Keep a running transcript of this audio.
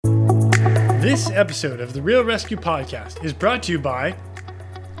This episode of the Real Rescue Podcast is brought to you by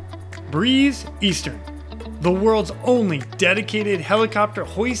Breeze Eastern, the world's only dedicated helicopter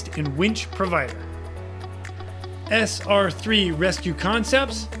hoist and winch provider. SR3 Rescue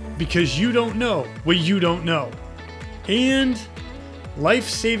Concepts, because you don't know what you don't know. And Life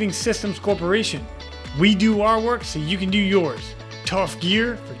Saving Systems Corporation. We do our work so you can do yours. Tough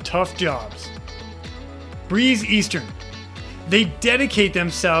gear for tough jobs. Breeze Eastern. They dedicate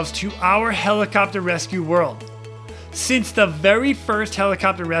themselves to our helicopter rescue world. Since the very first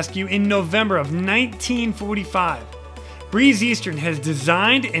helicopter rescue in November of 1945, Breeze Eastern has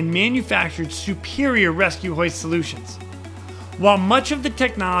designed and manufactured superior rescue hoist solutions. While much of the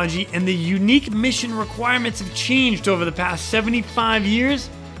technology and the unique mission requirements have changed over the past 75 years,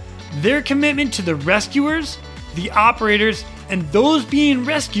 their commitment to the rescuers, the operators, and those being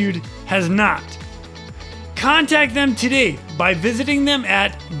rescued has not. Contact them today by visiting them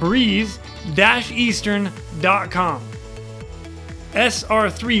at breeze-eastern.com.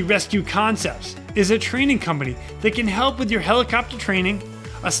 SR3 Rescue Concepts is a training company that can help with your helicopter training,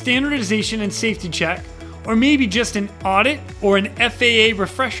 a standardization and safety check, or maybe just an audit or an FAA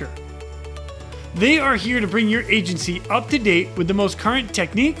refresher. They are here to bring your agency up to date with the most current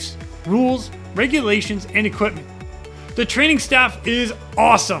techniques, rules, regulations, and equipment. The training staff is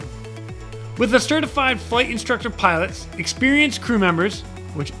awesome. With a certified flight instructor pilots, experienced crew members,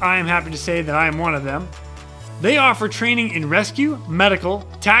 which I am happy to say that I am one of them, they offer training in rescue, medical,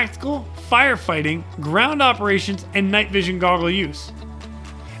 tactical, firefighting, ground operations, and night vision goggle use.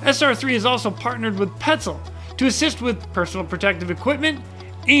 SR3 is also partnered with Petzl to assist with personal protective equipment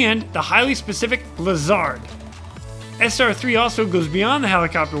and the highly specific Lazard. SR3 also goes beyond the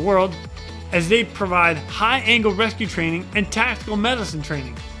helicopter world as they provide high-angle rescue training and tactical medicine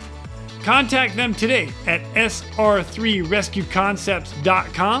training. Contact them today at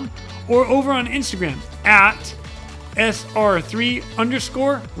sr3rescueconcepts.com or over on Instagram at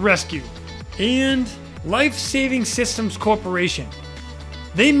sr3_rescue. And Life Saving Systems Corporation.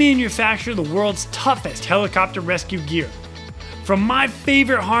 They manufacture the world's toughest helicopter rescue gear. From my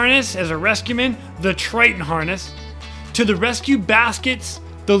favorite harness as a rescueman, the Triton harness, to the rescue baskets,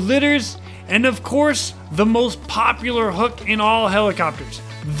 the litters, and of course, the most popular hook in all helicopters,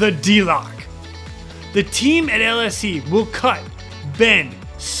 the D-Lock. The team at LSC will cut, bend,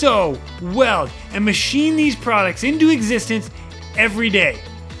 sew, weld, and machine these products into existence every day.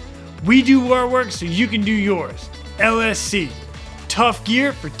 We do our work so you can do yours. LSC. Tough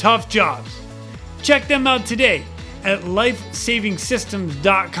gear for tough jobs. Check them out today at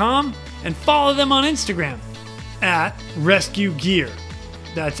lifesavingsystems.com and follow them on Instagram at Rescue Gear.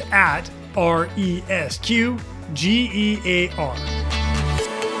 That's at RESQGEAR.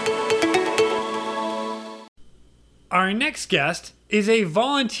 Our next guest is a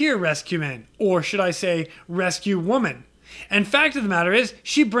volunteer rescueman, or should I say rescue woman. And fact of the matter is,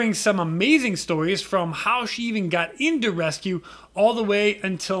 she brings some amazing stories from how she even got into rescue all the way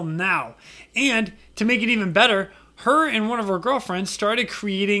until now. And to make it even better, her and one of her girlfriends started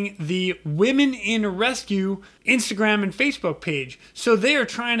creating the Women in Rescue Instagram and Facebook page. So they are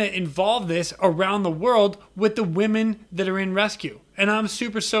trying to involve this around the world with the women that are in rescue. And I'm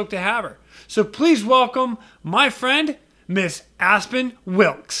super stoked to have her. So please welcome my friend, Miss Aspen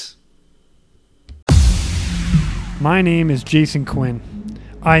Wilks. My name is Jason Quinn.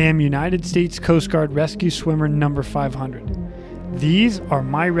 I am United States Coast Guard Rescue Swimmer number 500. These are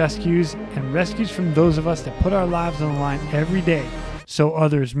my rescues and rescues from those of us that put our lives on the line every day so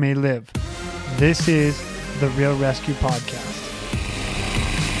others may live. This is the Real Rescue Podcast.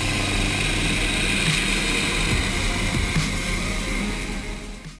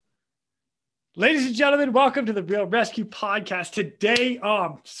 Ladies and gentlemen, welcome to the Real Rescue Podcast. Today,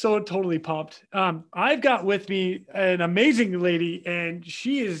 I'm so totally pumped. I've got with me an amazing lady, and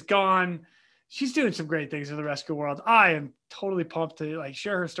she's doing some great things in the rescue world. I am totally pumped to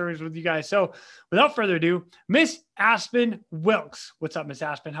share her stories with you guys. So without further ado, Miss Aspen Wilks. What's up, Miss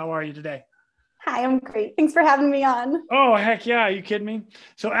Aspen? How are you today? Hi, I'm great. Thanks for having me on. Oh, heck yeah. Are you kidding me?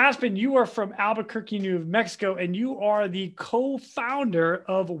 So Aspen, you are from Albuquerque, New Mexico, and you are the co-founder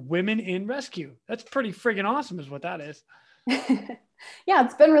of Women in Rescue. That's pretty friggin' awesome is what that is. Yeah,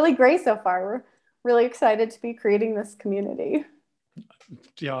 it's been really great so far. We're really excited to be creating this community.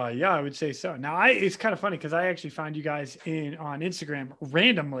 Yeah, I would say so. Now, it's kind of funny because I actually found you guys on Instagram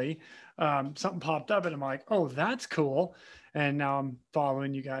randomly. Something popped up and I'm like, oh, that's cool. And now I'm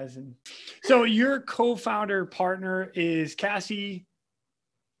following you guys. And so your co-founder partner is Cassie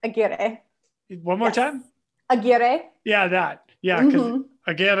Aguirre. One more time? Aguirre. Yeah, that. Yeah, because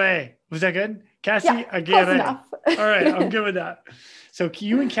Aguirre. Was that good? Cassie, Yeah, I get close it. enough. All right, I'm good with that. So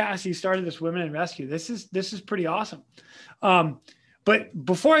you and Cassie started this Women in Rescue. This is pretty awesome. But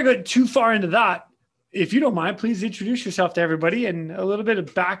before I go too far into that, if you don't mind, please introduce yourself to everybody and a little bit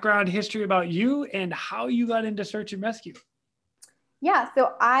of background history about you and how you got into search and rescue. Yeah,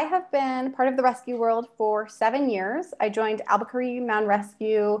 so I have been part of the rescue world for 7 years. I joined Albuquerque Mountain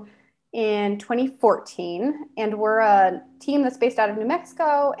Rescue in 2014, and we're a team that's based out of New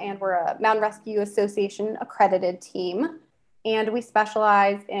Mexico, and we're a Mountain Rescue Association accredited team. And we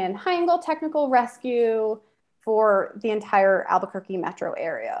specialize in high angle technical rescue for the entire Albuquerque metro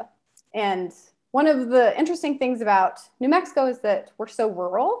area. And one of the interesting things about New Mexico is that we're so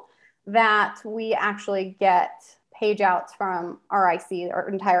rural that we actually get page outs from our IC. Our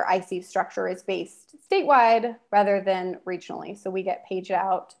entire IC structure is based statewide rather than regionally. So we get paged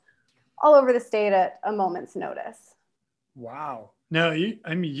out all over the state at a moment's notice. Wow. No,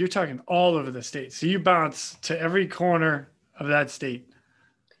 you're talking all over the state. So you bounce to every corner of that state.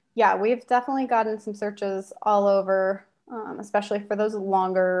 Yeah, we've definitely gotten some searches all over, especially for those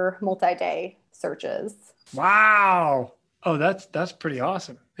longer multi-day searches. Wow. Oh, that's pretty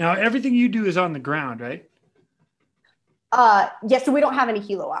awesome. Now everything you do is on the ground, right? Yes, so we don't have any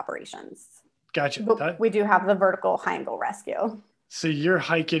helo operations. Gotcha. But we do have the vertical high angle rescue. So you're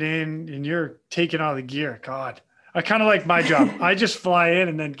hiking in and you're taking all the gear. God, I kind of like my job. I just fly in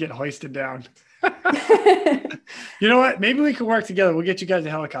and then get hoisted down. You know what? Maybe we can work together. We'll get you guys a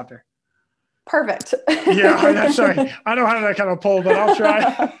helicopter. Perfect. Yeah, I'm sorry. I don't have that kind of pull, but I'll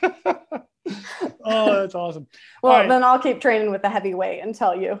try. Oh, that's awesome. Well, then I'll keep training with the heavyweight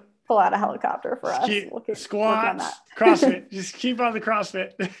until you pull out a helicopter for us. We'll keep squats, CrossFit. Just keep on the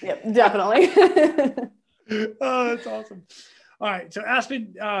CrossFit. Yep, definitely. Oh, that's awesome. All right. So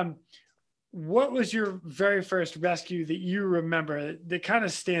Aspen, what was your very first rescue that you remember that kind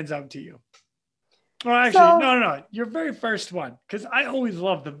of stands out to you? Well, actually, no. Your very first one, because I always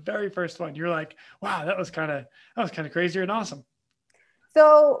love the very first one. You're like, wow, that was kind of crazy and awesome.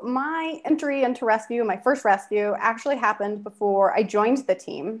 So my entry into rescue, my first rescue, actually happened before I joined the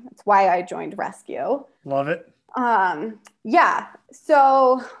team. That's why I joined rescue. Love it. Yeah.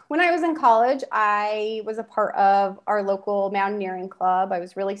 So when I was in college, I was a part of our local mountaineering club. I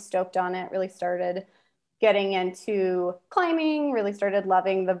was really stoked on it. Really started getting into climbing, really started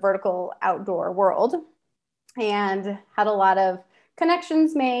loving the vertical outdoor world, and had a lot of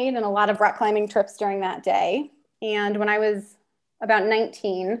connections made and a lot of rock climbing trips during that day. And when I was about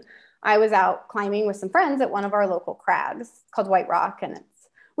 19, I was out climbing with some friends at one of our local crags. It's called White Rock, and it's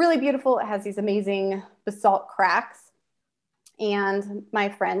really beautiful. It has these amazing basalt cracks. And my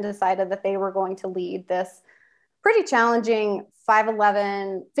friend decided that they were going to lead this pretty challenging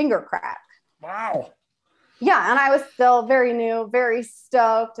 5'11" finger crack. Wow. Yeah, and I was still very new, very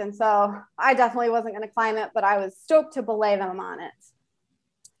stoked. And so I definitely wasn't going to climb it, but I was stoked to belay them on it.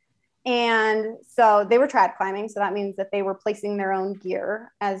 And so they were trad climbing. So that means that they were placing their own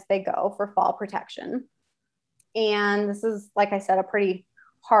gear as they go for fall protection. And this is, like I said, a pretty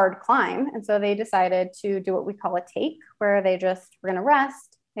hard climb. And so they decided to do what we call a take, where they just were going to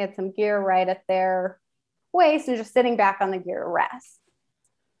rest. They had some gear right at their waist and just sitting back on the gear to rest.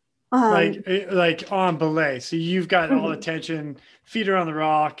 Like on belay. So you've got all the tension, feet are on the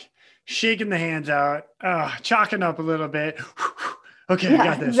rock, shaking the hands out, chalking up a little bit. Okay, yeah, I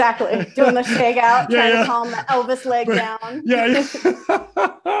got this. Exactly. Doing the shake out, trying to calm the Elvis leg down.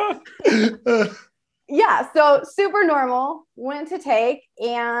 Yeah, so super normal, went to take,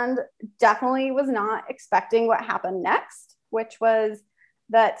 and definitely was not expecting what happened next, which was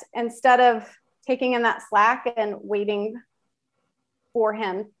that instead of taking in that slack and waiting for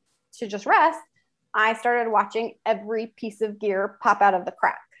him to just rest, I started watching every piece of gear pop out of the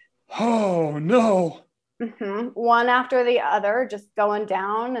crack. Oh, no. One after the other, just going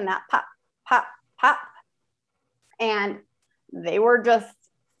down, and that pop, pop, pop. And they were just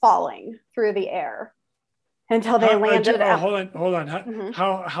falling through the air until they landed. Hold on.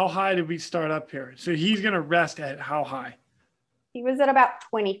 How high did we start up here? So he's going to rest at how high? He was at about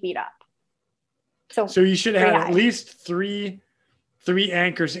 20 feet up. So you should have had at least three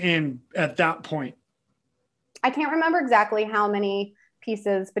anchors in at that point. I can't remember exactly how many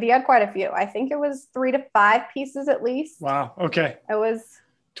pieces, but he had quite a few. I think it was 3 to 5 pieces at least. Wow. Okay. It was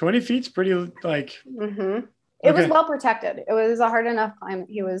 20 feet's pretty like. It was well protected. It was a hard enough climb.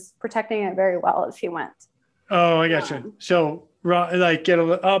 He was protecting it very well as he went. Oh, I got you. So like get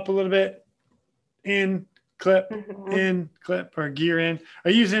up a little bit, in clip, in clip, or gear in.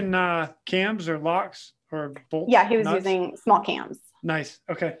 Are you using cams or locks or bolts? Yeah, he was using small cams. Nice.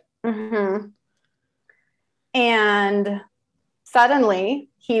 Okay. And suddenly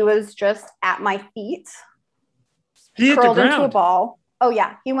he was just at my feet, He hit the curled into a ground. ball. Oh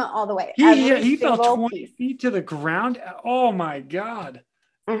yeah, he went all the way. Every He fell single 20 piece. feet to the ground. Oh my God.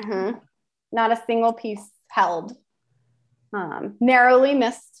 Mm-hmm. Not a single piece held. Narrowly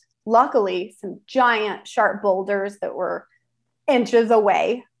missed, luckily, some giant sharp boulders that were inches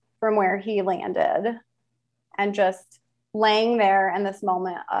away from where he landed, and just laying there in this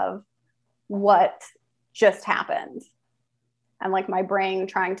moment of what just happened. And like my brain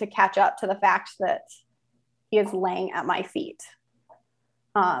trying to catch up to the fact that he is laying at my feet.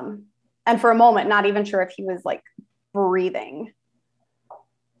 And for a moment, not even sure if he was like breathing.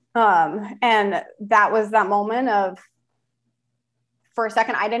 And that was that moment of, for a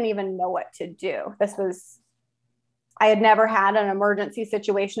second, I didn't even know what to do. I had never had an emergency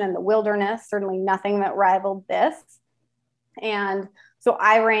situation in the wilderness, certainly nothing that rivaled this. And so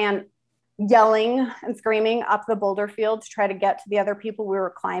I ran yelling and screaming up the boulder field to try to get to the other people we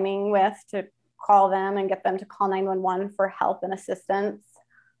were climbing with, to call them and get them to call 911 for help and assistance,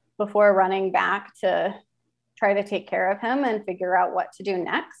 before running back to try to take care of him and figure out what to do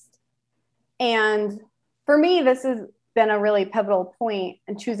next. And for me, this has been a really pivotal point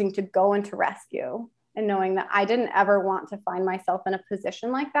in choosing to go into rescue, and knowing that I didn't ever want to find myself in a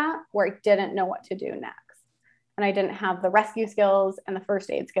position like that where I didn't know what to do next. And I didn't have the rescue skills and the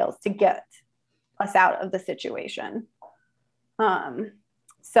first aid skills to get us out of the situation.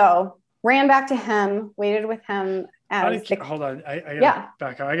 So ran back to him, waited with him. Hold on. I gotta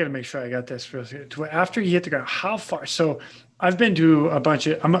back up. I gotta make sure I got this real good. After you hit the ground, how far? So I've been to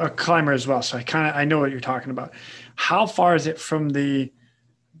I'm a climber as well. So I know what you're talking about. How far is it from the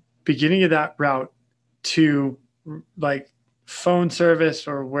beginning of that route to like phone service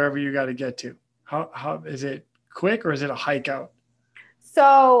or wherever you got to get to? How is it quick, or is it a hike out?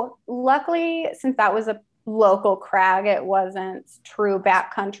 So luckily, since that was a local crag, it wasn't true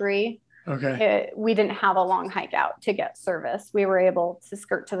backcountry. Okay. We didn't have a long hike out to get service. We were able to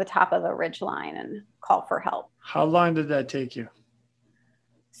skirt to the top of the ridge line and call for help. How long did that take you?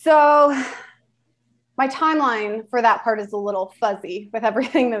 So my timeline for that part is a little fuzzy with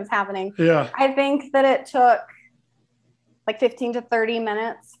everything that was happening. Yeah. I think that it took like 15 to 30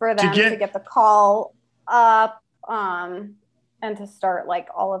 minutes for them to get the call up, and to start like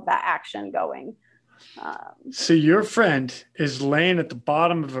all of that action going. So your friend is laying at the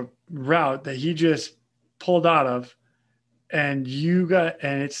bottom of a route that he just pulled out of, and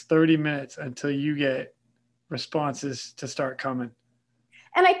it's 30 minutes until you get responses to start coming.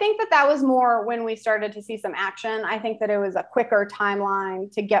 And I think that was more when we started to see some action. I think that it was a quicker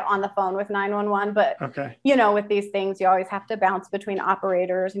timeline to get on the phone with 911. But, okay, with these things, you always have to bounce between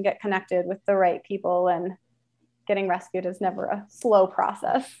operators and get connected with the right people. And getting rescued is never a slow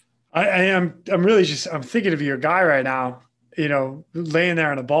process. I'm thinking of your guy right now, laying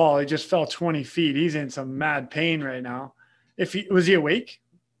there in a ball. He just fell 20 feet. He's in some mad pain right now. Was he awake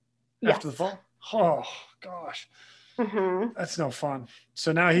after the fall? Oh gosh. Mm-hmm. That's no fun.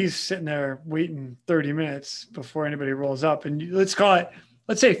 So now he's sitting there waiting 30 minutes before anybody rolls up. And let's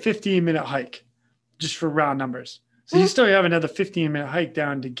say 15-minute hike, just for round numbers. So you still have another 15-minute hike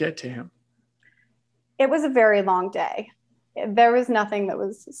down to get to him. It was a very long day. There was nothing that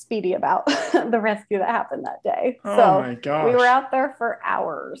was speedy about the rescue that happened that day. Oh my gosh. We were out there for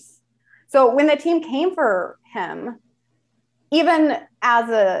hours. So when the team came for him, even as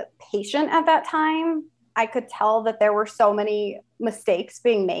a patient at that time, I could tell that there were so many mistakes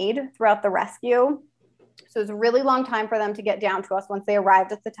being made throughout the rescue. So it was a really long time for them to get down to us once they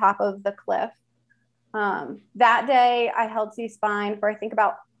arrived at the top of the cliff. That day, I held C-spine for I think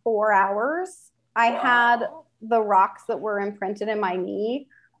about 4 hours. I had the rocks that were imprinted in my knee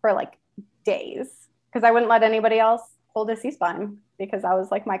for like days, because I wouldn't let anybody else hold a C-spine because I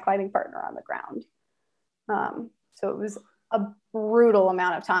was like my climbing partner on the ground. So it was a brutal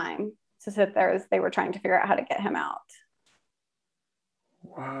amount of time to sit there as they were trying to figure out how to get him out.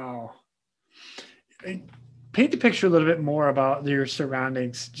 Wow. Paint the picture a little bit more about your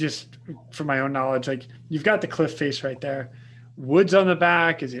surroundings, just for my own knowledge. Like, you've got the cliff face right there. Woods on the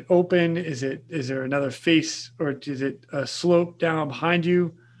back. Is it open? Is there another face, or is it a slope down behind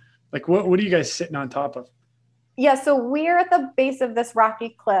you? Like, what are you guys sitting on top of? Yeah, so we're at the base of this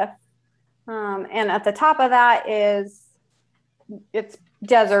rocky cliff. And at the top of that it's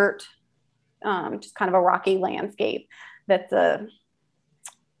desert, just kind of a rocky landscape. That's a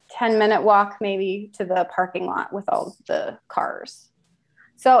 10-minute walk maybe to the parking lot with all the cars.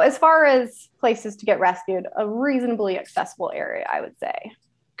 So as far as places to get rescued, a reasonably accessible area, I would say.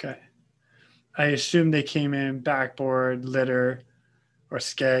 Okay. I assume they came in backboard, litter, or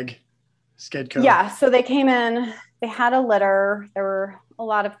skeg code. Yeah, so they came in they had a litter. There were a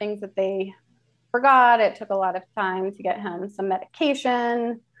lot of things that they forgot. It took a lot of time to get him some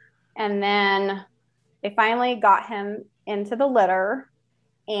medication. And then they finally got him into the litter.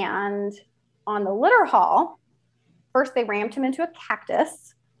 And on the litter haul, first they rammed him into a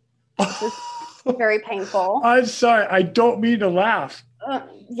cactus, which was very painful. I'm sorry. I don't mean to laugh.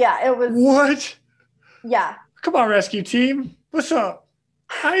 Yeah, it was. What? Yeah. Come on, rescue team. What's up?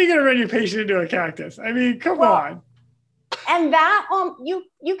 How are you going to run your patient into a cactus? I mean, come on. And that, you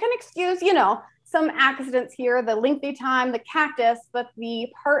can excuse, some accidents here, the lengthy time, the cactus, but the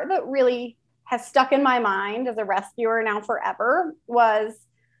part that really has stuck in my mind as a rescuer now forever was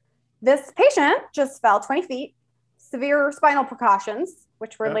this patient just fell 20 feet, severe spinal precautions,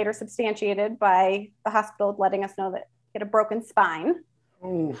 which were later substantiated by the hospital letting us know that he had a broken spine.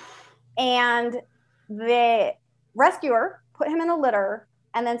 Oof. And the rescuer put him in a litter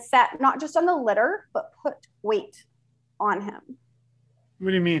and then sat not just on the litter, but put weight on him. What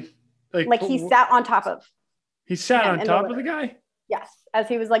do you mean? Like he sat on top of. He sat on top of the guy? Yes. As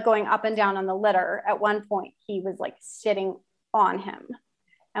he was like going up and down on the litter, at one point he was like sitting on him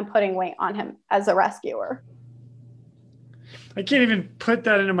and putting weight on him as a rescuer. I can't even put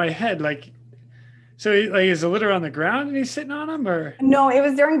that into my head. So is the litter on the ground and he's sitting on him, or? No, it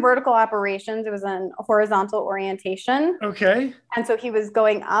was during vertical operations. It was in a horizontal orientation. Okay. And so he was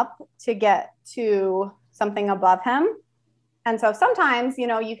going up to get to something above him. And so sometimes,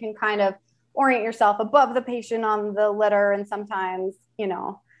 you can kind of orient yourself above the patient on the litter, and sometimes,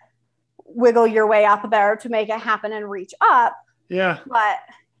 wiggle your way up there to make it happen and reach up. Yeah. But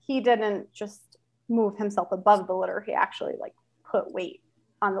he didn't just move himself above the litter. He actually put weight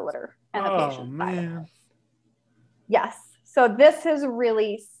on the litter and the patient. Man. Yes. So this has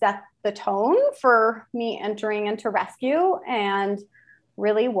really set the tone for me entering into rescue and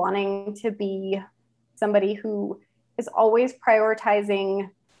really wanting to be somebody who is always prioritizing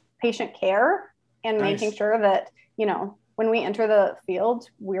patient care and making sure that, when we enter the field,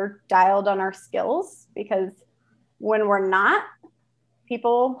 we're dialed on our skills, because when we're not,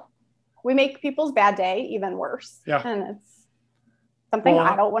 we make people's bad day even worse. Yeah. And it's something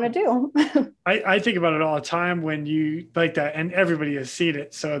I don't want to do. I think about it all the time when you like that, and everybody has seen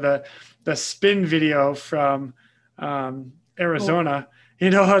it. So the spin video from Arizona,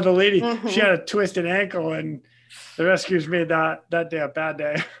 the lady, she had a twisted ankle, and the rescuers made that day a bad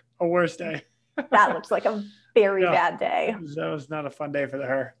day, a worse day. That looks like a very bad day. That was not a fun day for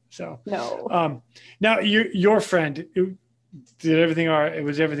her. So no. Now your friend, did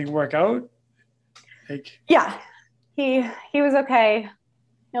everything work out? Yeah, he was okay.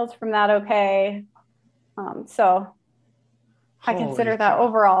 Healed from that okay. So I consider that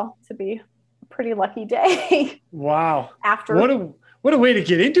overall to be a pretty lucky day. Wow. After what a way to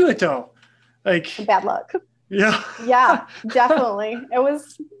get into it though. Bad luck. Yeah. Yeah, definitely.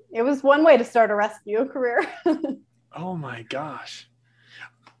 It was one way to start a rescue career. Oh my gosh.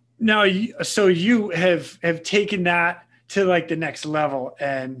 Now, so you have taken that to the next level,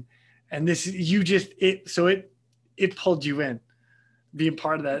 and this it pulled you in, being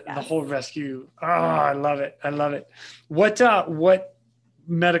part of that, the whole rescue. Oh, I love it. I love it. What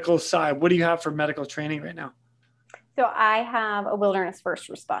medical side, what do you have for medical training right now? So I have a wilderness first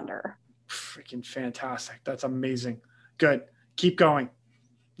responder. Freaking fantastic. That's amazing. Good. Keep going.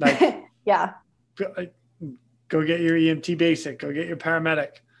 Yeah. Go get your EMT basic, go get your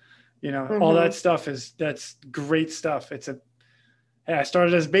paramedic, all that stuff that's great stuff. I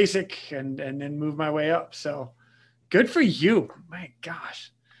started as basic and then moved my way up. So good for you. My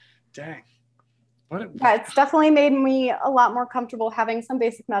gosh, dang. It's definitely made me a lot more comfortable having some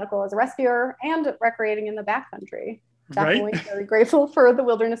basic medical as a rescuer and recreating in the backcountry. Definitely very grateful for the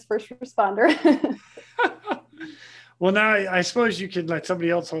wilderness first responder. Well, now I suppose you could let somebody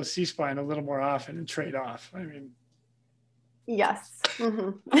else hold C-spine a little more often and trade off. I mean, yes,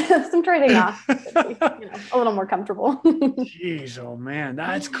 some trading off, be, a little more comfortable. Jeez, oh man,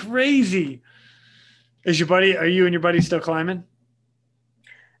 that's crazy. Are you and your buddy still climbing?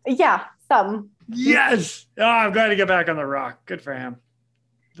 Yeah, some. Yes. Oh, I'm glad to get back on the rock. Good for him.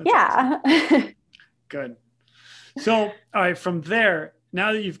 That's awesome. Good. So, all right, from there,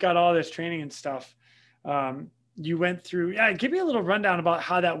 now that you've got all this training and stuff, you went through, give me a little rundown about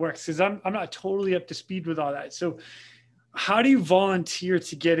how that works, because I'm not totally up to speed with all that. So how do you volunteer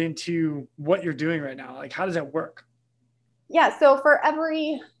to get into what you're doing right now? How does that work? Yeah, so for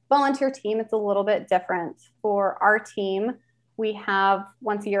every volunteer team, it's a little bit different. For our team, we have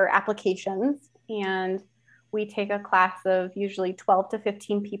once a year applications, and we take a class of usually 12 to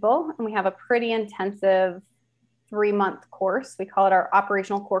 15 people, and we have a pretty intensive 3-month course. We call it our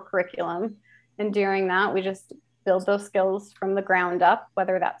operational core curriculum. And during that, we just build those skills from the ground up,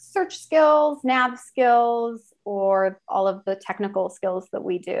 whether that's search skills, nav skills, or all of the technical skills that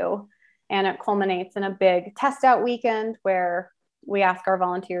we do. And it culminates in a big test out weekend where we ask our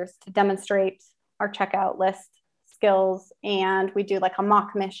volunteers to demonstrate our checkout list skills, and we do like a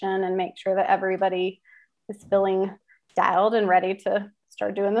mock mission and make sure that everybody is feeling dialed and ready to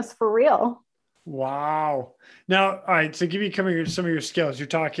start doing this for real. Wow. Now, all right. So give me some of your skills. You're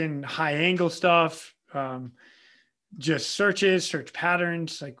talking high angle stuff, just searches, search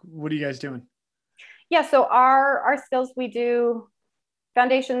patterns. Like, what are you guys doing? Yeah. So our skills, we do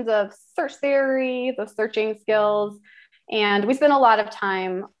foundations of search theory, those searching skills, and we spend a lot of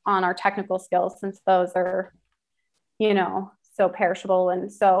time on our technical skills since those are, so perishable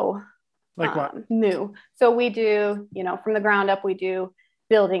and so Like what? new. So we do, from the ground up, we do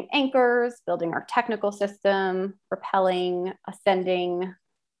building anchors, building our technical system, rappelling, ascending,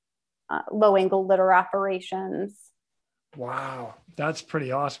 low angle litter operations. Wow. That's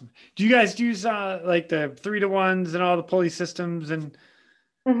pretty awesome. Do you guys use like the 3-to-1s and all the pulley systems and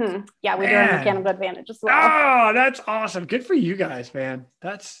Mm-hmm. Yeah, we do our man. mechanical advantage as well. Oh, that's awesome. Good for you guys, man.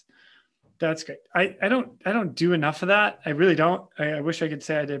 That's great. I don't do enough of that. I really don't. I wish I could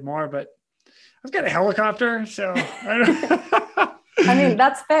say I did more, but I've got a helicopter, so I don't. I mean,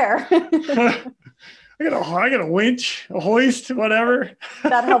 that's fair. I got a winch, a hoist, whatever.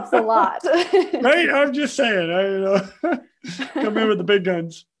 That helps a lot. Right? I'm just saying. I don't know. Come in with the big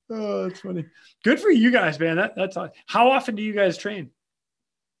guns. Oh, that's funny. Good for you guys, man. That's awesome. How often do you guys train?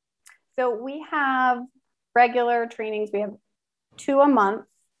 So we have regular trainings. We have 2 a month,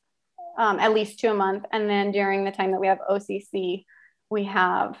 at least 2 a month. And then during the time that we have OCC, we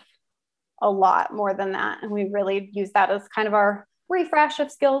have a lot more than that. And we really use that as kind of our refresh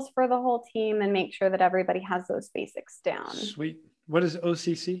of skills for the whole team and make sure that everybody has those basics down. Sweet. What is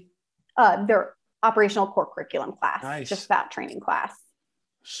OCC? Their operational core curriculum class. Nice. Just that training class.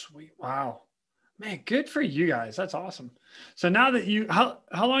 Sweet. Wow. Man, good for you guys. That's awesome. So now that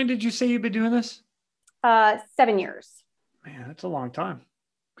how long did you say you've been doing this? 7 years. Man, that's a long time.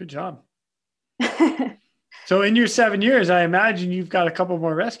 Good job. So in your 7 years, I imagine you've got a couple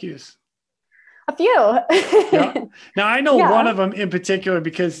more rescues. A few. Yeah. Now I know one of them in particular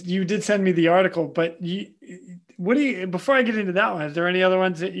because you did send me the article, but before I get into that one, is there any other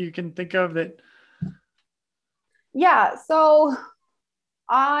ones that you can think of that? Yeah. So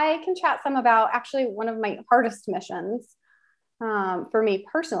I can chat some about actually one of my hardest missions for me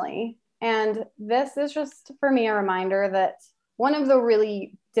personally. And this is just for me a reminder that one of the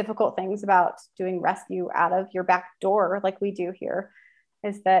really difficult things about doing rescue out of your back door, like we do here,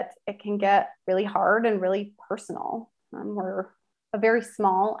 is that it can get really hard and really personal. We're a very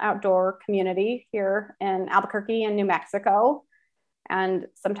small outdoor community here in Albuquerque and New Mexico. And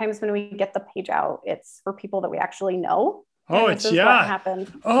sometimes when we get the page out, it's for people that we actually know. Oh, what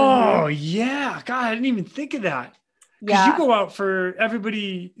happened. Oh, yeah. God, I didn't even think of that. Because you go out for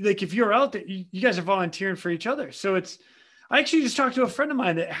everybody. Like if you're out there, you guys are volunteering for each other. So I actually just talked to a friend of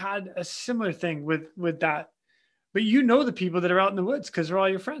mine that had a similar thing with that. But you know the people that are out in the woods because they're all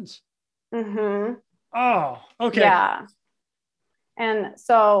your friends. Mm-hmm. Oh, okay. Yeah. And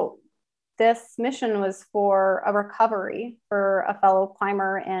so this mission was for a recovery for a fellow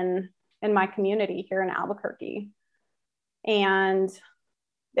climber in my community here in Albuquerque. And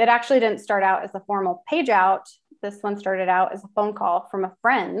it actually didn't start out as a formal page out. This one started out as a phone call from a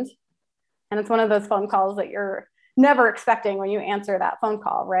friend. And it's one of those phone calls that you're never expecting when you answer that phone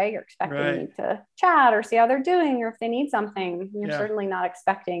call, right? You're expecting to chat or see how they're doing or if they need something. You're certainly not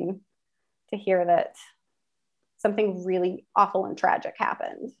expecting to hear that something really awful and tragic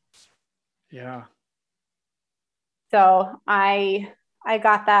happened. Yeah. So I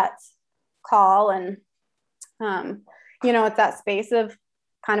got that call and, it's that space of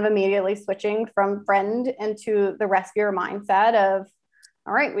kind of immediately switching from friend into the rescuer mindset of,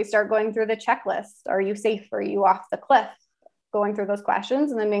 all right, we start going through the checklist. Are you safe? Are you off the cliff? Going through those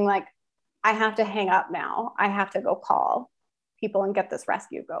questions and then being like, I have to hang up now. I have to go call people and get this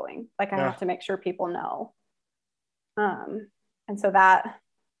rescue going. Like I have to make sure people know. And so that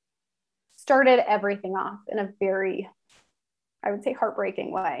started everything off in a very, I would say,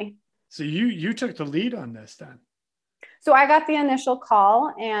 heartbreaking way. So you took the lead on this then? So I got the initial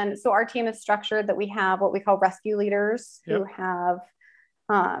call. And so our team is structured that we have what we call rescue leaders who have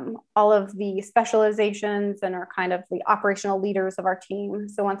all of the specializations and are kind of the operational leaders of our team.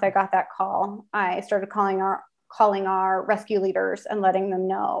 So once I got that call, I started calling our rescue leaders and letting them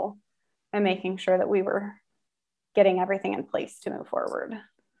know and making sure that we were getting everything in place to move forward.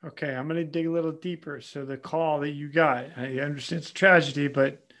 Okay, I'm going to dig a little deeper. So the call that you got, I understand it's a tragedy,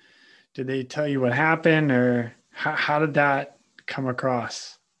 but did they tell you what happened or? How did that come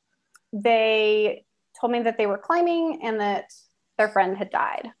across? They told me that they were climbing and that their friend had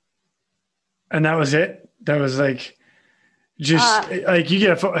died. And that was it? That was like, just Uh, like you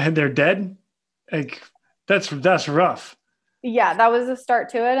get a phone and they're dead? Like that's rough. yeah, that was the start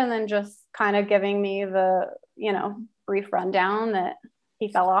to it. And then just kind of giving me the, brief rundown that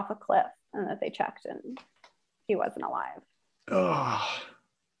he fell off a cliff and that they checked and he wasn't alive. Oh,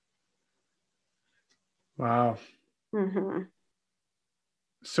 wow. Mm-hmm.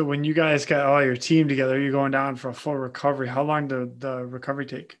 So when you guys got all your team together, you're going down for a full recovery. How long did the recovery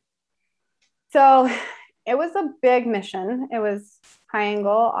take? So it was a big mission. It was high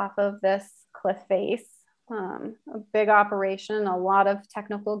angle off of this cliff face, a big operation, a lot of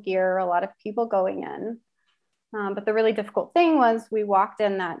technical gear, a lot of people going in. But the really difficult thing was we walked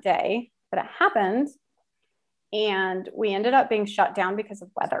in that day that it happened, and we ended up being shut down because of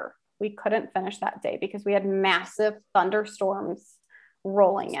weather. We couldn't finish that day because we had massive thunderstorms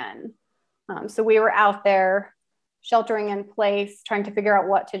rolling in. So we were out there sheltering in place, trying to figure out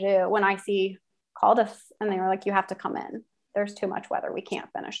what to do when IC called us and they were like, you have to come in. There's too much weather. We can't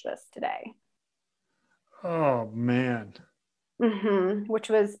finish this today. Oh man. Which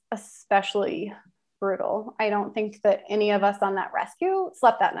was especially brutal. I don't think that any of us on that rescue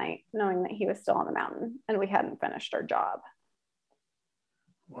slept that night knowing that he was still on the mountain and we hadn't finished our job.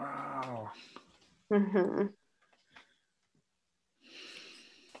 Wow. Mm-hmm.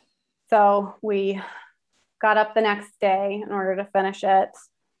 So we got up the next day in order to finish it.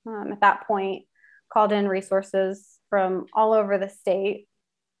 At that point, called in resources from all over the state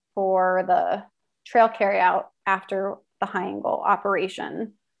for the trail carryout after the high angle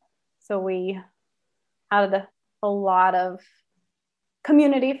operation. So we had a lot of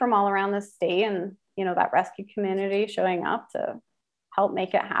community from all around the state and, that rescue community showing up to help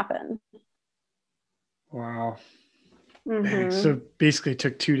make it happen. Wow. Mm-hmm. So basically it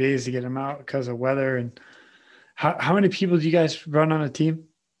took 2 days to get them out because of weather. And how many people do you guys run on a team?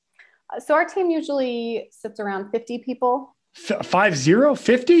 So our team usually sits around 50 people. 50?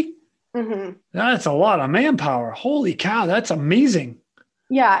 50? Mm-hmm. That's a lot of manpower. Holy cow. That's amazing.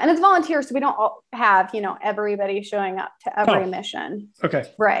 Yeah. And it's volunteer. So we don't all have, everybody showing up to every Oh, mission. okay.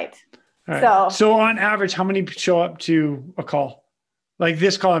 Right. All right. So So on average, how many show up to a call? Like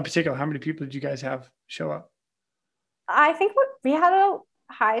this call in particular, how many people did you guys have show up? I think we had a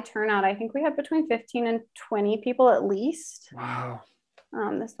high turnout. I think we had between 15 and 20 people at least. Wow.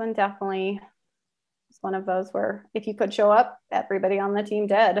 This one definitely is one of those where if you could show up, everybody on the team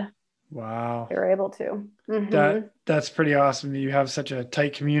did. Wow. They were able to. Mm-hmm. That's pretty awesome that you have such a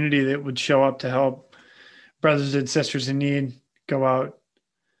tight community that would show up to help brothers and sisters in need go out.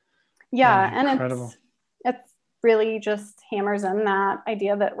 Yeah, and Incredible. it's really just hammers in that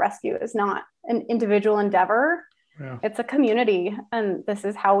idea that rescue is not an individual endeavor. Yeah. It's a community, and this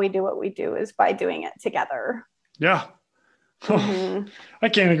is how we do what we do is by doing it together. Yeah. Mm-hmm. I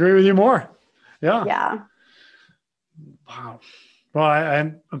can't agree with you more. Yeah. Yeah. Wow. Well,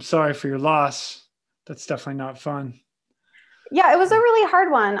 I'm sorry for your loss. That's definitely not fun. Yeah, it was a really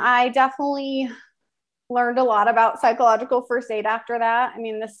hard one. I definitely learned a lot about psychological first aid after that. I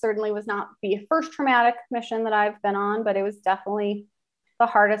mean, this certainly was not the first traumatic mission that I've been on, but it was definitely the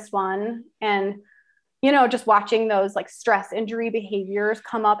hardest one. And, just watching those like stress injury behaviors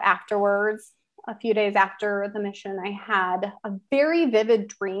come up afterwards. A few days after the mission, I had a very vivid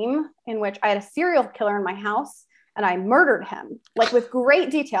dream in which I had a serial killer in my house and I murdered him, like with great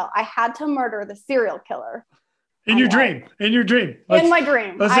detail. I had to murder the serial killer. In your dream. In your dream. In my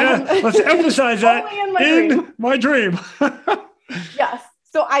dream. Let's emphasize that. Only in my dream. My dream. Yes.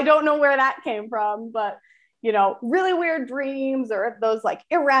 So I don't know where that came from, but really weird dreams or those like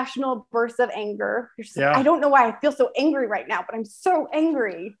irrational bursts of anger. You're just like, I don't know why I feel so angry right now, but I'm so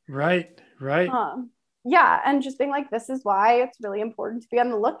angry. Right. Yeah. And just being like, this is why it's really important to be on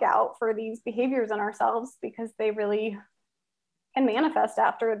the lookout for these behaviors in ourselves because they really can manifest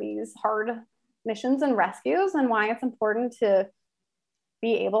after these hard missions and rescues, and why it's important to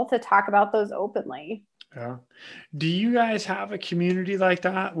be able to talk about those openly. Yeah. Do you guys have a community like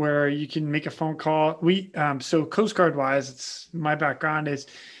that where you can make a phone call? So Coast Guard wise, it's my background is,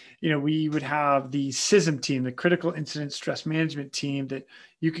 we would have the CISM team, the critical incident stress management team that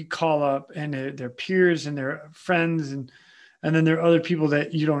you could call up and their peers and their friends. And then there are other people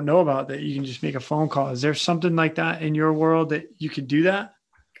that you don't know about that you can just make a phone call. Is there something like that in your world that you could do that?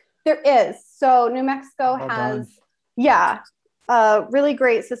 There is. So New Mexico has, a really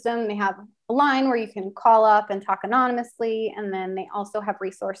great system. They have a line where you can call up and talk anonymously. And then they also have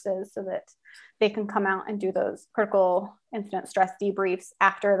resources so that they can come out and do those critical incident stress debriefs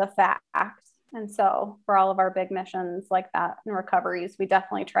after the fact. And so for all of our big missions like that and recoveries, we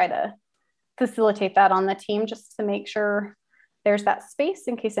definitely try to facilitate that on the team just to make sure there's that space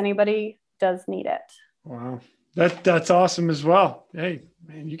in case anybody does need it. Wow. That's awesome as well. Hey,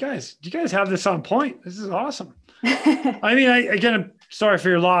 man, you guys have this on point. This is awesome. I mean, again, I'm sorry for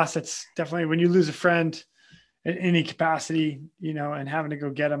your loss. It's definitely when you lose a friend in any capacity, you know, and having to go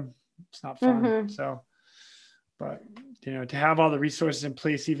get them, it's not fun. Mm-hmm. So, but you know, to have all the resources in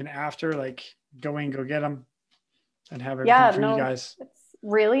place even after, like go get them and have everything Yeah, for you no, guys. it's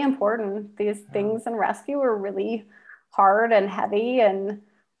really important. These things in rescue are really hard and heavy. And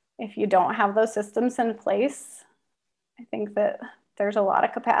if you don't have those systems in place, I think that there's a lot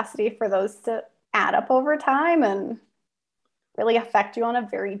of capacity for those to add up over time and really affect you on a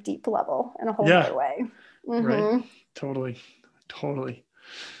very deep level in a whole Yeah, nother way. right. Mm-hmm. Totally. Totally.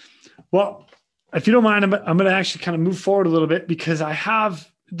 Well, if you don't mind, I'm going to actually kind of move forward a little bit because I have,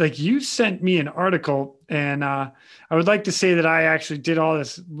 like, you sent me an article, and I would like to say that I actually did all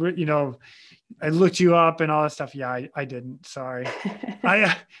this, you know, I looked you up and all that stuff. Yeah, I didn't. Sorry.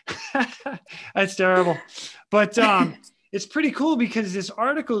 I, that's terrible. But it's pretty cool because this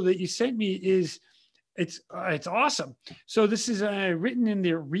article that you sent me is, it's awesome. So this is written in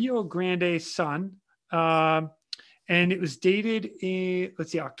the Rio Grande Sun. Um, and it was dated in,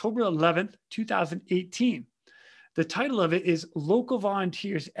 let's see, October 11th, 2018. The title of it is Local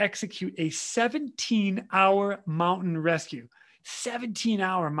Volunteers Execute a 17-hour mountain rescue.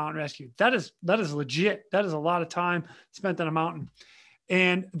 17-hour mountain rescue. That is legit. That is a lot of time spent on a mountain.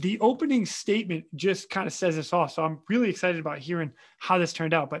 And the opening statement just kind of says this all. So I'm really excited about hearing how this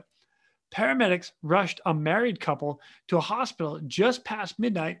turned out. But paramedics rushed a married couple to a hospital just past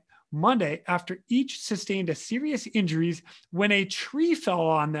midnight Monday after each sustained a serious injuries when a tree fell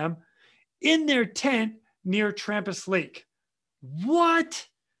on them in their tent near Trampus Lake. What?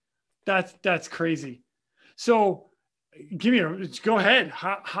 That's crazy. So go ahead.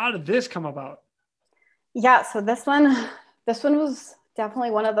 How did this come about? Yeah, so this one was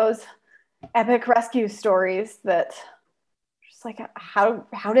definitely one of those epic rescue stories that just like how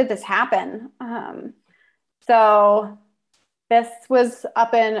did this happen? So this was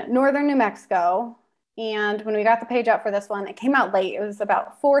up in northern New Mexico, and when we got the page out for this one, it came out late. It was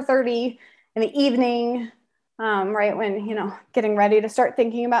about 4:30 in the evening, right when getting ready to start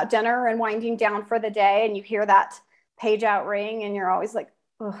thinking about dinner and winding down for the day, and you hear that page out ring, and you're always like,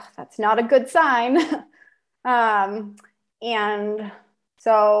 "Oh, that's not a good sign." And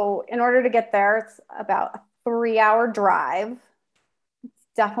so, in order to get there, it's about a 3-hour drive.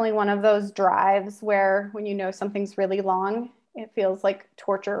 Definitely one of those drives where when you know something's really long, it feels like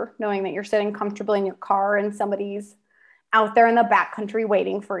torture knowing that you're sitting comfortably in your car and somebody's out there in the backcountry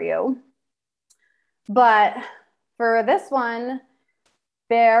waiting for you. But for this one,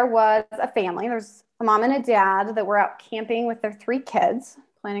 there was a family. There's a mom and a dad that were out camping with their 3 kids,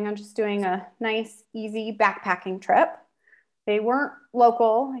 planning on just doing a nice, easy backpacking trip. They weren't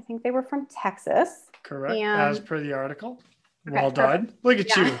local. I think they were from Texas. Correct. As And per the article. okay, Well perfect. done. Look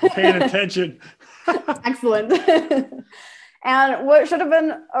at Yeah. you paying attention. Excellent. And what should have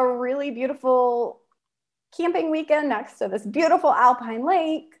been a really beautiful camping weekend next to this beautiful alpine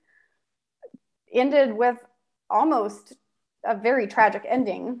lake ended with almost a very tragic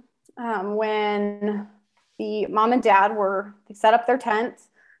ending when the mom and dad they set up their tent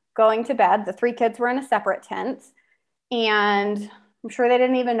going to bed. The 3 kids were in a separate tent, and I'm sure they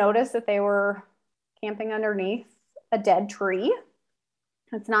didn't even notice that they were camping underneath a dead tree.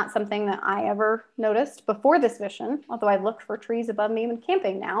 It's not something that I ever noticed before this mission, although I look for trees above me when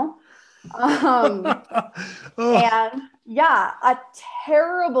camping now. Oh, And yeah, a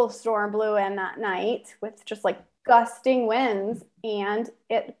terrible storm blew in that night with just like gusting winds, and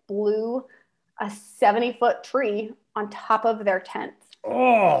it blew a 70-foot tree on top of their tent.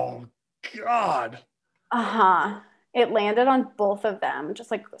 oh God. Uh-huh. It landed on both of them, just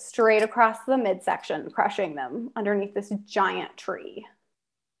like straight across the midsection, crushing them underneath this giant tree.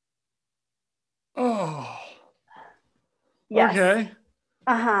 Oh, Yes. okay.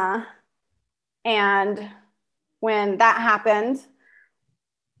 Uh-huh. And when that happened,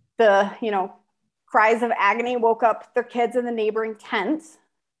 the cries of agony woke up their kids in the neighboring tents,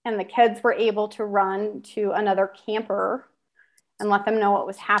 and the kids were able to run to another camper and let them know what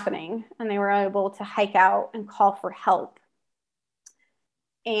was happening. And they were able to hike out and call for help.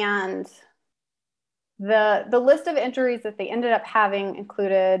 And the list of injuries that they ended up having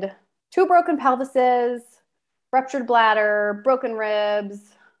included 2 broken pelvises, ruptured bladder, broken ribs,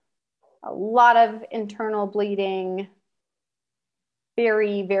 a lot of internal bleeding,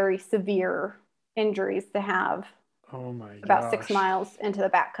 very, very severe injuries to have Oh my about six gosh. miles into the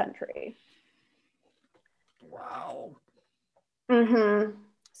backcountry. Wow. Mm-hmm.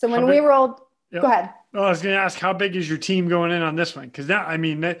 So How when we big? rolled, Yep. go ahead. Oh, I was going to ask, how big is your team going in on this one? Because now, I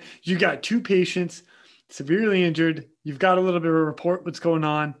mean, you got 2 patients severely injured. You've got a little bit of a report what's going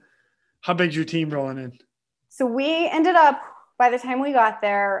on. How big's your team rolling in? So we ended up, by the time we got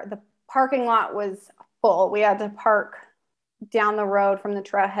there, the parking lot was full. We had to park down the road from the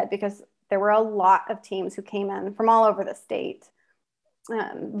trailhead because there were a lot of teams who came in from all over the state.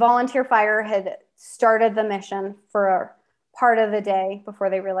 Volunteer Fire had started the mission for a part of the day before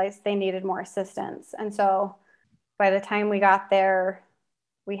they realized they needed more assistance. And so by the time we got there,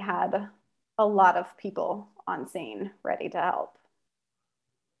 we had a lot of people on scene ready to help.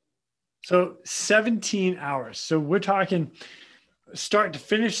 So 17 hours. So we're talking start to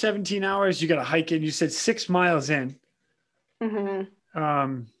finish 17 hours. You got to hike in. You said 6 miles in. Mm-hmm.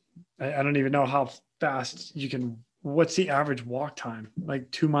 I don't even know how fast you can. What's the average walk time? Like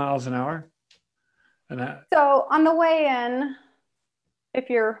 2 miles an hour? And that, So on the way in, if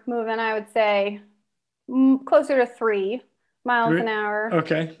you're moving, I would say closer to 3 miles an 3. hour,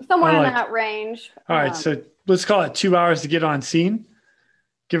 Okay. I somewhere in like. that range. All right. So let's call it 2 hours to get on scene,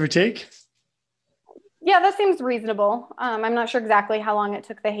 give or take. Yeah, that seems reasonable. I'm not sure exactly how long it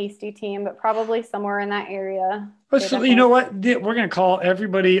took the Hasty team, but probably somewhere in that area. They So you know definitely. what? We're gonna call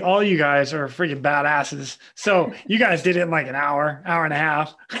everybody. All you guys are freaking badasses. So you guys did it in like an hour, hour and a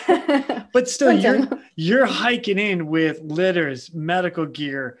half. But still, you're Clinton. you're hiking in with litters, medical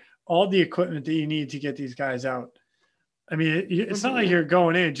gear, all the equipment that you need to get these guys out. I mean, it's not like Mm-hmm. you're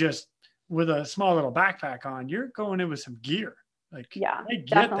going in just with a small little backpack on. You're going in with some gear. Like Yeah, I get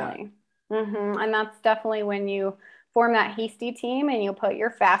that. definitely. And that's definitely when you form that Hasty team and you put your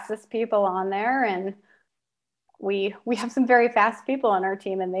fastest people on there. And we have some very fast people on our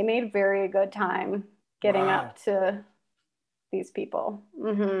team, and they made very good time getting Wow. up to these people.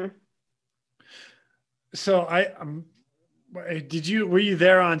 So were you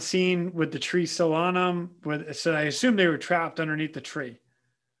there on scene with the tree still on them? So I assume they were trapped underneath the tree.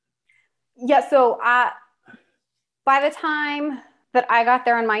 Yeah, so by the time that I got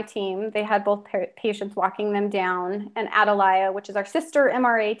there on my team, they had both patients walking them down, and Adelia, which is our sister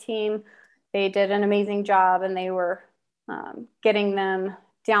MRA team, they did an amazing job, and they were getting them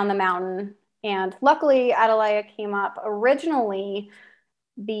down the mountain. And luckily, Adelia came up. Originally,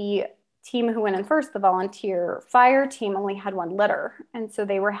 the team who went in first, the volunteer fire team, only had one litter. And so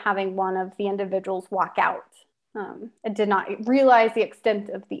they were having one of the individuals walk out. And did not realize the extent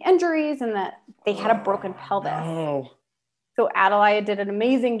of the injuries and that they had a broken pelvis. No. So Adelia did an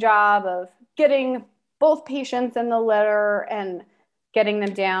amazing job of getting both patients in the litter and getting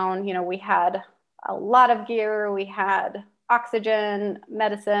them down. You know, we had a lot of gear, we had oxygen,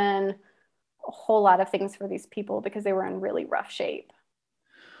 medicine, a whole lot of things for these people because they were in really rough shape.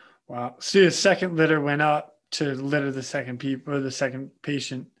 Wow. So the second litter went up to litter the second people or the second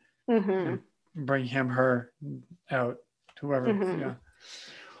patient Mm-hmm. and bring her out, whoever. Mm-hmm. Yeah.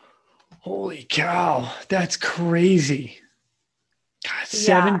 Holy cow. That's crazy. God, Yeah.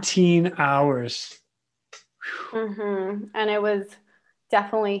 17 hours. And it was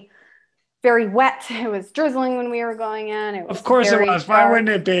definitely very wet. It was drizzling when we were going in. It Of was course it very was. Why dark. wouldn't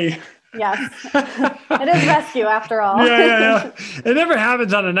it be? Yes. It is rescue after all. Yeah. It never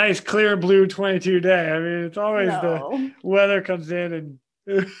happens on a nice, clear blue 22 day. I mean, it's always the No. weather comes in and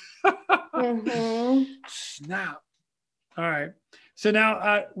Mm-hmm. snap. All right. So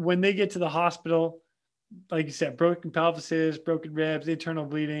now, when they get to the hospital, like you said, broken pelvises, broken ribs, internal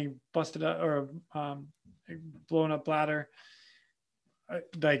bleeding, busted up or blown up bladder.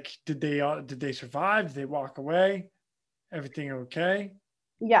 Like, did they survive? Did they walk away? Everything okay?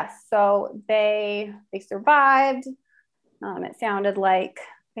 Yes. So they survived. It sounded like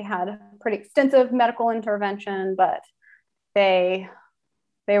they had a pretty extensive medical intervention, but they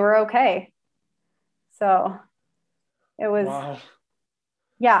they were okay. So it was, Wow.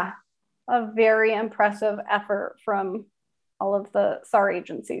 yeah, a very impressive effort from all of the SAR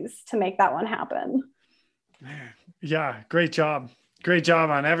agencies to make that one happen. Man. Yeah. Great job. Great job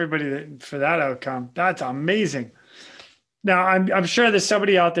on everybody for that outcome. That's amazing. Now, I'm sure there's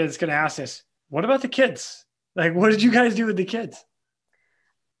somebody out there that's going to ask this. What about the kids? Like, what did you guys do with the kids?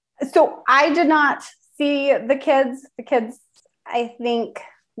 So I did not see the kids. The kids, I think,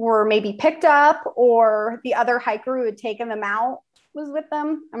 were maybe picked up, or the other hiker who had taken them out was with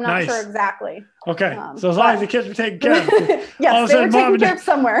them. I'm not sure Nice. exactly. Okay. So as long as the kids were taken care of, all Yes, of a they were sudden, taken care of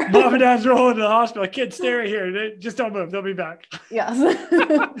somewhere. mom and dad's rolling to the hospital. Kids, stay right here. Just don't move. They'll be back. Yes.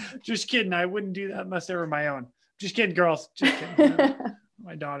 Just kidding. I wouldn't do that unless they were my own. Just kidding, girls. Just kidding.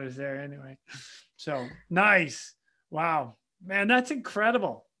 My daughter's there anyway. So nice. Wow, man, that's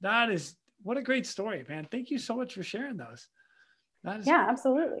incredible. That is what a great story, man. Thank you so much for sharing those. That is, Yeah,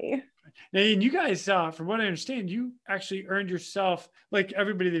 absolutely. and you guys, from what I understand, you actually earned yourself, like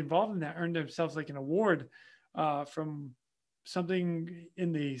everybody involved in that earned themselves like an award from something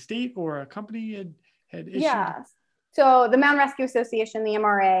in the state or a company had issued. Yeah. So the Mountain Rescue Association, the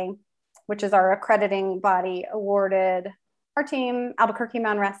MRA, which is our accrediting body, awarded our team, Albuquerque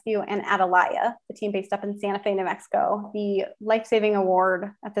Mountain Rescue, and Atalaya, the team based up in Santa Fe, New Mexico, the life saving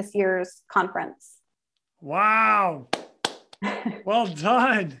award at this year's conference. Wow. Well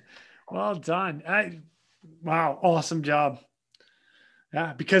done. Well done. Wow. Awesome job.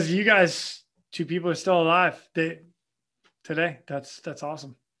 Yeah. Because you guys, two people are still alive today. That's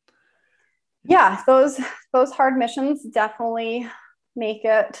awesome. Yeah, those hard missions definitely make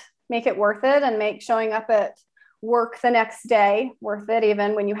it worth it, and make showing up at work the next day worth it,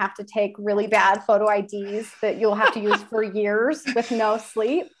 even when you have to take really bad photo IDs that you'll have to use for years with no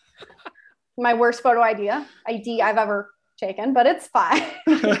sleep. My worst photo ID I've ever taken, but it's fine.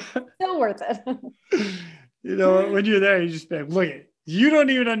 Still worth it. You know, when you're there, you just be like, look at you don't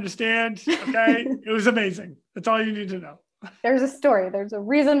even understand. Okay. It was amazing. That's all you need to know. There's a story. There's a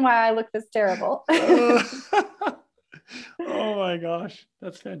reason why I look this terrible. Oh my gosh.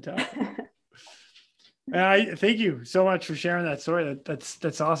 That's fantastic. I thank you so much for sharing that story.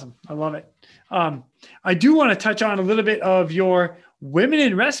 That's awesome. I love it. I do want to touch on a little bit of your women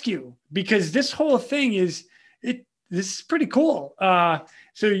in rescue, because this whole thing is this is pretty cool.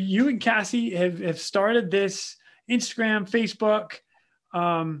 So you and Cassie have started this Instagram, Facebook,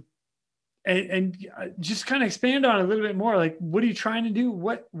 and just kind of expand on it a little bit more. Like, what are you trying to do?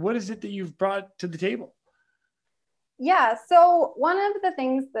 What is it that you've brought to the table? Yeah, so one of the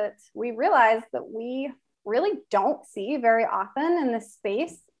things that we realized that we really don't see very often in this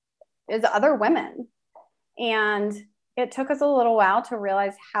space is other women. And it took us a little while to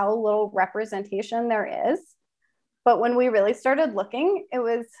realize how little representation there is. But when we really started looking, it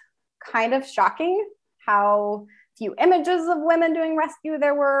was kind of shocking how few images of women doing rescue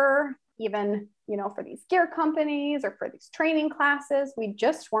there were, even, for these gear companies or for these training classes. We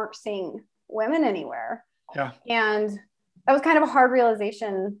just weren't seeing women anywhere. Yeah. And that was kind of a hard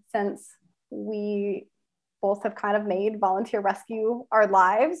realization, since we both have kind of made volunteer rescue our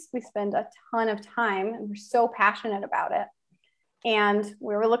lives. We spend a ton of time and we're so passionate about it. And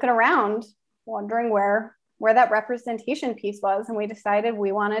we were looking around, wondering where that representation piece was. And we decided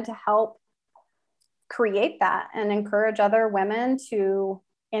we wanted to help create that and encourage other women to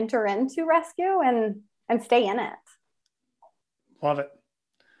enter into rescue and stay in it. Love it.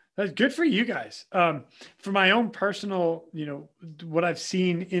 That's good for you guys. For my own personal, what I've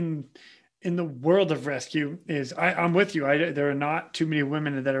seen in the world of rescue is I'm with you. There are not too many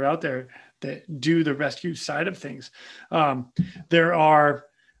women that are out there that do the rescue side of things. There are,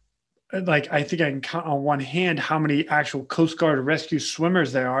 like, I think I can count on one hand how many actual Coast Guard rescue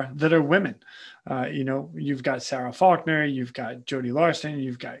swimmers there are that are women. You've got Sarah Faulkner, you've got Jody Larson,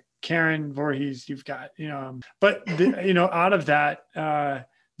 you've got Karen Voorhees, you've got, but out of that,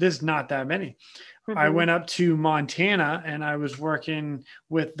 there's not that many. Mm-hmm. I went up to Montana and I was working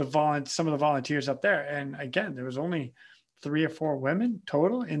with some of the volunteers up there. And again, there was only 3 or 4 women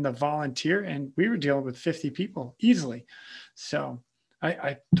total in the volunteer, and we were dealing with 50 people easily. So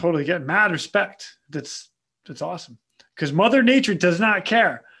I totally get mad respect. That's awesome. Because Mother Nature does not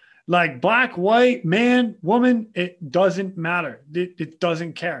care. Like black, white, man, woman, it doesn't matter. It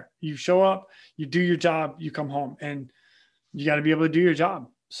doesn't care. You show up, you do your job, you come home, and you got to be able to do your job.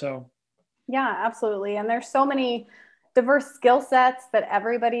 So, yeah, absolutely. And there's so many diverse skill sets that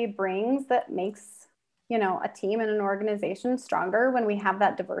everybody brings that makes, a team and an organization stronger when we have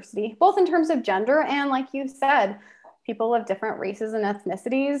that diversity, both in terms of gender and, like you said, people of different races and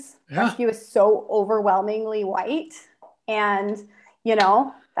ethnicities. Yeah. Rescue is so overwhelmingly white. And,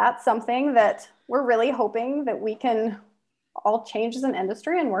 that's something that we're really hoping that we can all change as an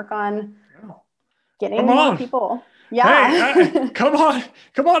industry and work on getting more people. Yeah. Hey, come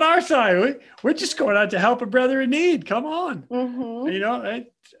on our side. We're just going out to help a brother in need. Come on. Mm-hmm.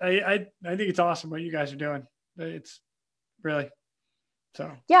 I think it's awesome what you guys are doing. It's really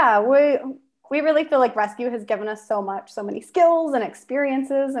so. Yeah, we really feel like rescue has given us so many skills and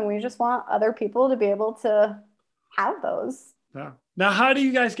experiences, and we just want other people to be able to have those. Yeah. Now, how do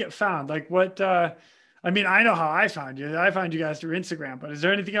you guys get found? Like what, I know how I found you. I found you guys through Instagram, but is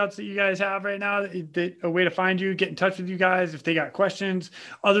there anything else that you guys have right now that a way to find you, get in touch with you guys if they got questions,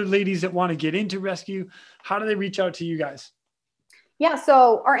 other ladies that want to get into rescue? How do they reach out to you guys? Yeah,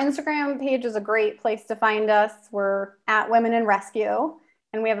 so our Instagram page is a great place to find us. We're at Women in Rescue,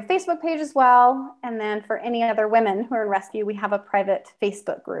 and we have a Facebook page as well. And then for any other women who are in rescue, we have a private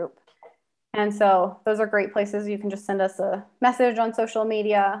Facebook group. And so those are great places. You can just send us a message on social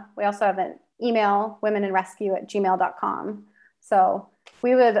media. We also have an email, womeninrescue@gmail.com. So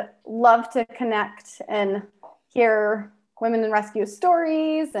we would love to connect and hear women in rescue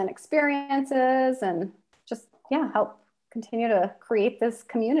stories and experiences and just, yeah, help continue to create this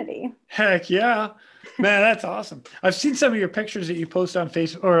community. Heck yeah, man, that's awesome. I've seen some of your pictures that you post on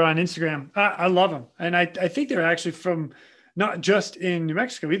Facebook or on Instagram. I love them. And I think they're actually from not just in New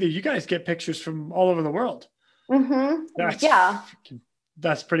Mexico either. You guys get pictures from all over the world. Mm-hmm.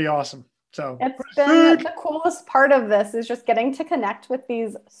 That's pretty awesome. So it's been the coolest part of this is just getting to connect with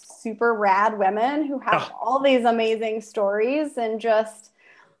these super rad women who have all these amazing stories, and just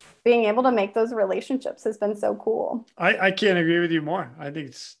being able to make those relationships has been so cool. I can't agree with you more. I think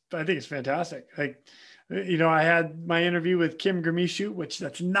it's fantastic. Like, I had my interview with Kim Grameshu, which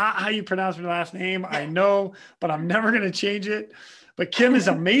that's not how you pronounce my last name. I know, but I'm never going to change it. But Kim is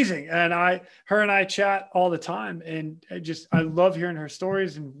amazing. And her and I chat all the time. And I love hearing her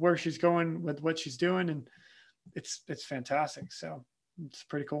stories and where she's going with what she's doing. And it's fantastic. So it's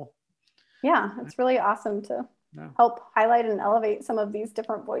pretty cool. Yeah. It's really awesome to help highlight and elevate some of these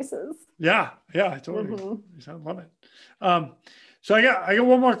different voices. Yeah. I totally I love it. So I got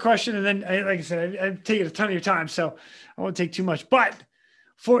one more question, and then, like I said, I've taken a ton of your time, so I won't take too much. But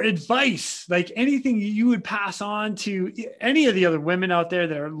for advice, like anything you would pass on to any of the other women out there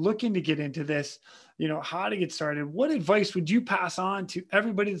that are looking to get into this, how to get started, what advice would you pass on to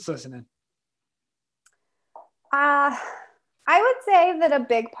everybody that's listening? I would say that a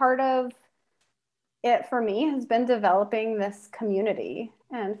big part of it for me has been developing this community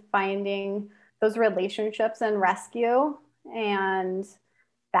and finding those relationships in rescue. And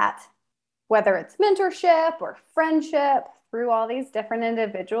that, whether it's mentorship or friendship through all these different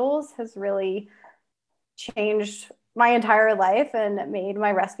individuals, has really changed my entire life and made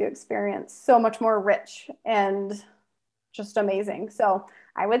my rescue experience so much more rich and just amazing. So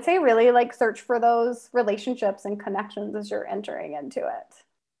I would say really search for those relationships and connections as you're entering into it.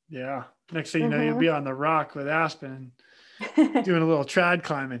 Yeah. Next thing you know, you'll be on the rock with Aspen doing a little trad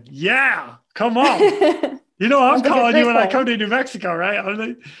climbing. Yeah. Come on. I'm calling you when I come to New Mexico,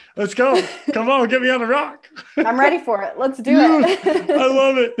 right? Let's go. Come on, get me on the rock. I'm ready for it. Let's do it. I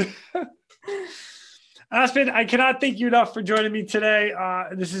love it. Aspen, I cannot thank you enough for joining me today.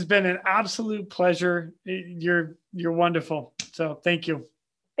 This has been an absolute pleasure. You're wonderful. So thank you.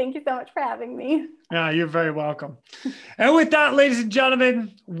 Thank you so much for having me. Yeah, you're very welcome. And with that, ladies and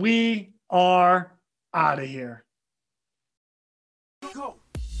gentlemen, we are out of here. Go.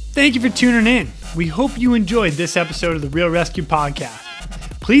 Thank you for tuning in. We hope you enjoyed this episode of the Real Rescue Podcast.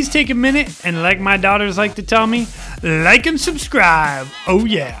 Please take a minute and, like my daughters like to tell me, like and subscribe. Oh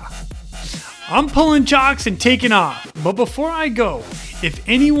yeah. I'm pulling chocks and taking off. But before I go, if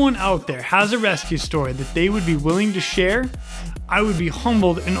anyone out there has a rescue story that they would be willing to share, I would be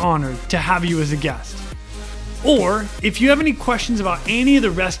humbled and honored to have you as a guest. Or if you have any questions about any of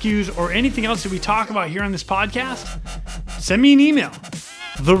the rescues or anything else that we talk about here on this podcast, send me an email.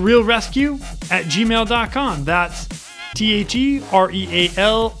 therealrescue@gmail.com. That's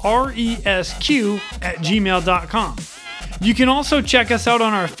TheRealResq@gmail.com. You can also check us out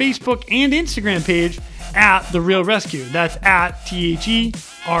on our Facebook and Instagram page at The Real Rescue. That's at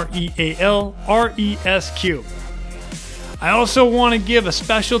TheRealResq. I also want to give a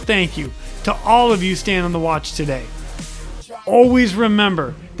special thank you to all of you staying on the watch today. Always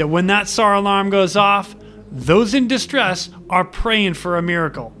remember that when that SAR alarm goes off, those in distress are praying for a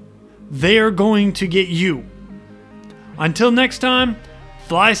miracle. They are going to get you. Until next time,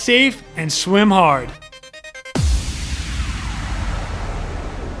 fly safe and swim hard.